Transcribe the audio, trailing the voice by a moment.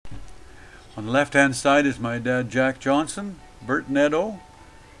On the left-hand side is my dad, Jack Johnson, Bert Nadeau,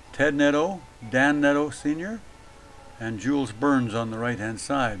 Ted Nadeau, Dan Nadeau Sr., and Jules Burns on the right-hand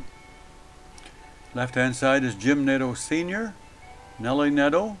side. Left-hand side is Jim Nadeau Sr., Nellie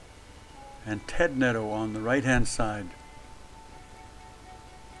Nadeau, and Ted Nadeau on the right-hand side.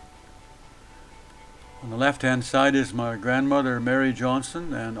 On the left-hand side is my grandmother, Mary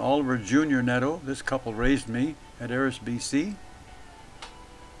Johnson, and Oliver Jr. Nadeau. This couple raised me at Eris, BC.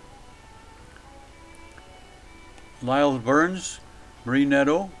 Lyle Burns, Marie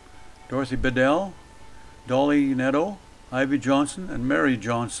Nadeau, Dorothy Bedell, Dolly Nadeau, Ivy Johnson, and Mary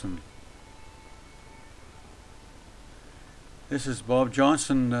Johnson. This is Bob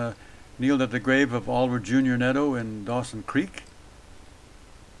Johnson kneeled at the grave of Oliver Jr. Nadeau in Dawson Creek.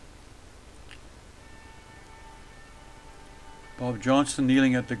 Bob Johnson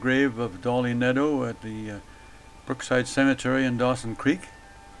kneeling at the grave of Dolly Nadeau at the Brookside Cemetery in Dawson Creek.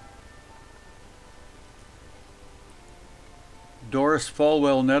 Doris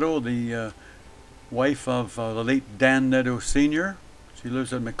Falwell Nadeau, the wife of the late Dan Nadeau Sr. She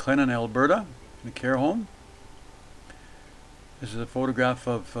lives at McLennan, Alberta, in a care home. This is a photograph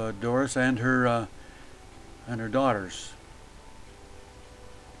of Doris and her daughters.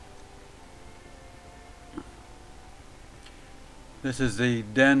 This is the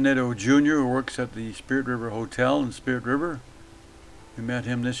Dan Nadeau Jr. who works at the Spirit River Hotel in Spirit River. We met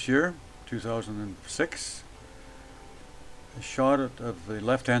him this year, 2006. The shot of the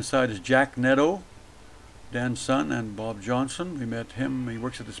left-hand side is Jack Nadeau, Dan's son, and Bob Johnson. We met him. He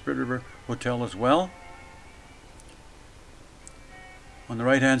works at the Spirit River Hotel as well. On the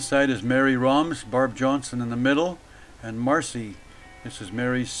right-hand side is Mary Roms, Barb Johnson in the middle, and Marcy. This is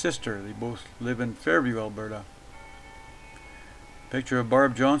Mary's sister. They both live in Fairview, Alberta. Picture of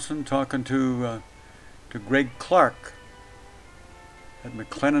Barb Johnson talking to Greg Clark at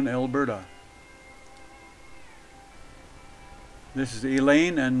McLennan, Alberta. This is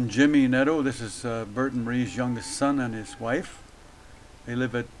Elaine and Jimmy Nadeau. This is Bert and Marie's youngest son and his wife. They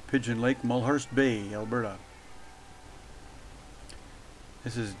live at Pigeon Lake, Mulhurst Bay, Alberta.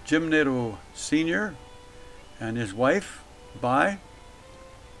 This is Jim Nadeau Sr. and his wife, Bai.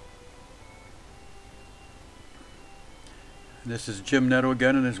 This is Jim Nadeau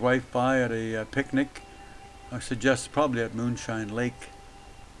again and his wife Bai at a picnic. I suggest probably at Moonshine Lake.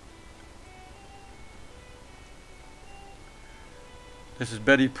 This is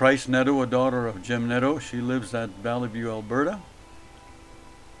Betty Price Nadeau, a daughter of Jim Nadeau. She lives at Valley View, Alberta.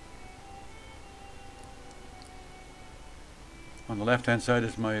 On the left-hand side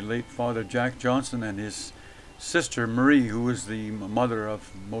is my late father, Jack Johnson, and his sister, Marie, who is the mother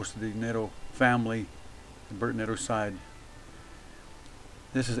of most of the Nadeau family, the Bert Nadeau side.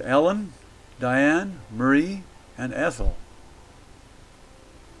 This is Ellen, Diane, Marie, and Ethel.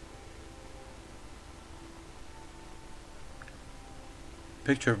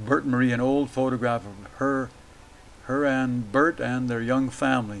 Picture of Bert and Marie, an old photograph of her and Bert and their young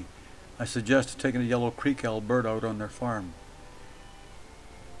family. I suggest taking to Yellow Creek, Alberta, out on their farm.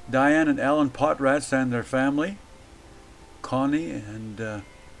 Diane and Alan Potrats and their family, Connie and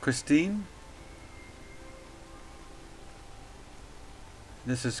Christine.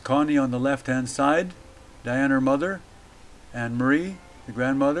 This is Connie on the left-hand side, Diane, her mother, and Marie, the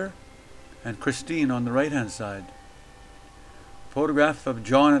grandmother, and Christine on the right-hand side. Photograph of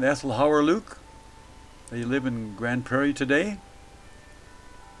John and Ethel Hauerluke. They live in Grand Prairie today.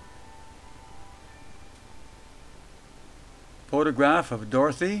 Photograph of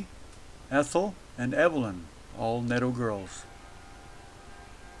Dorothy, Ethel, and Evelyn, all Nadeau girls.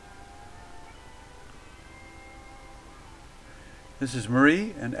 This is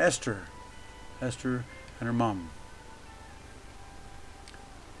Marie and Esther and her mom.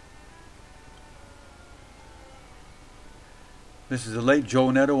 This is the late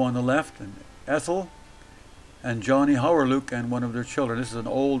Joe Nadeau on the left, and Ethel and Johnny Hauerluke and one of their children. This is an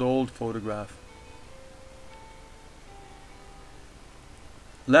old photograph.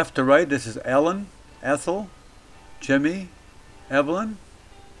 Left to right, this is Ellen, Ethel, Jimmy, Evelyn,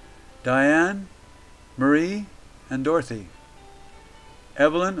 Diane, Marie, and Dorothy.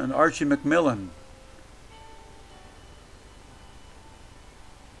 Evelyn and Archie McMillan.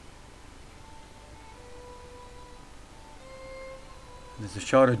 There's a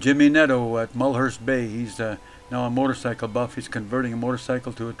shot of Jimmy Nadeau at Mulhurst Bay. He's now a motorcycle buff. He's converting a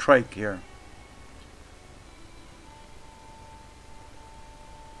motorcycle to a trike here.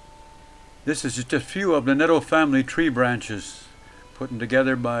 This is just a few of the Nadeau family tree branches put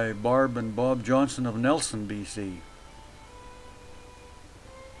together by Barb and Bob Johnson of Nelson, BC.